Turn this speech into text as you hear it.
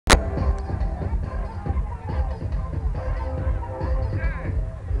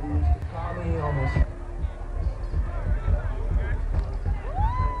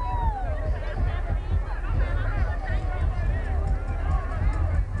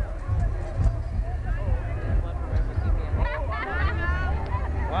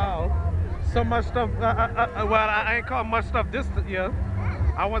so much stuff. Well, I ain't caught much stuff this year.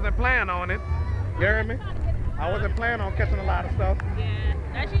 I wasn't planning on it. You hear me? I wasn't planning on catching a lot of stuff. Yeah,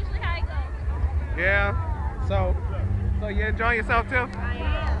 that's usually how it goes. Yeah. So you enjoying yourself, too? I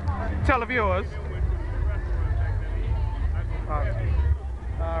am. Tell the viewers.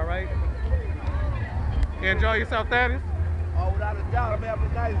 All right. You enjoy yourself, Thaddeus? Oh, without a doubt, I'm having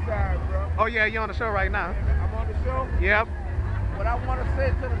a nice time, bro. Oh yeah, you on the show right now? I'm on the show? Yep. What I want to say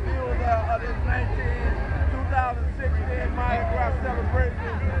to the viewers of this 2016 Mardi Gras celebration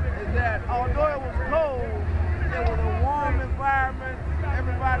is that although it was cold, it was a warm environment.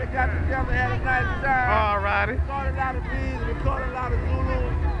 Everybody got together, had a nice time. All righty. We caught a lot of bees, we caught a lot of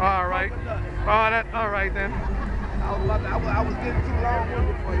Zulus. All right. All right then. I was getting too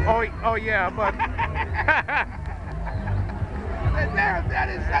long-winded for you. Oh yeah, but. Damn,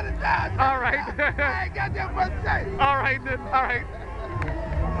 Daddy, shut it down. All right. I ain't got that much to say. All right then. All right.